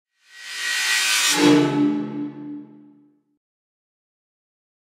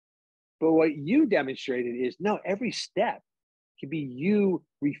But what you demonstrated is no, every step can be you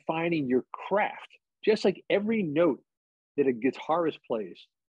refining your craft. Just like every note that a guitarist plays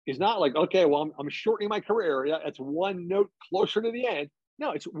is not like, okay, well, I'm shortening my career. That's one note closer to the end.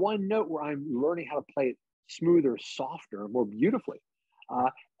 No, it's one note where I'm learning how to play it smoother, softer, more beautifully. Uh,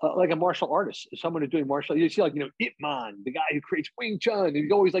 like a martial artist, someone who's doing martial, you see like, Ip Man, the guy who creates Wing Chun, and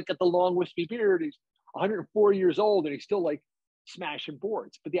he's always like got the long wispy beard. He's 104 years old and he's still like smashing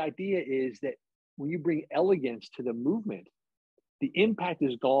boards. But the idea is that when you bring elegance to the movement, the impact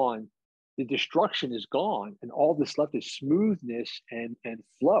is gone, the destruction is gone, and all that's left is smoothness and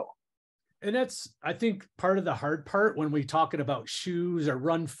flow. And that's, I think, part of the hard part when we talking about shoes or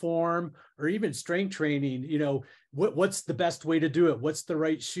run form or even strength training. What's the best way to do it? What's the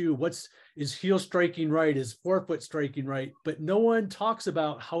right shoe? Is heel striking right? Is forefoot striking right? But no one talks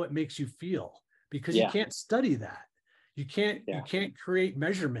about how it makes you feel, because you can't study that. You can't create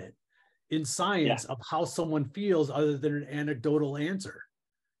measurement in science of how someone feels other than an anecdotal answer.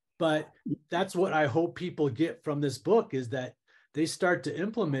 But that's what I hope people get from this book, is that they start to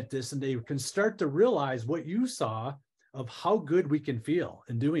implement this and they can start to realize what you saw of how good we can feel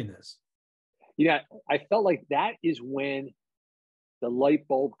in doing this. I felt like that is when the light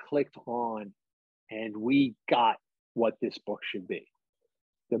bulb clicked on and we got what this book should be.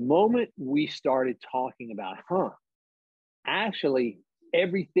 The moment we started talking about, actually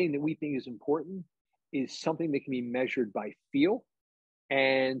everything that we think is important is something that can be measured by feel,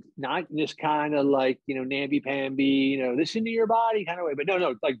 and not in this kind of like, namby-pamby, listen to your body kind of way, but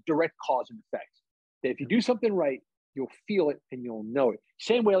no, like direct cause and effect. That if you do something right, you'll feel it and you'll know it.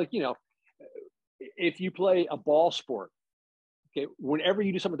 Same way, like, if you play a ball sport, okay, whenever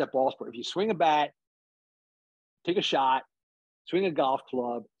you do something with that ball sport, if you swing a bat, take a shot, swing a golf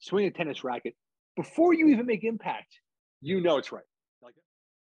club, swing a tennis racket, before you even make impact, it's right. Like,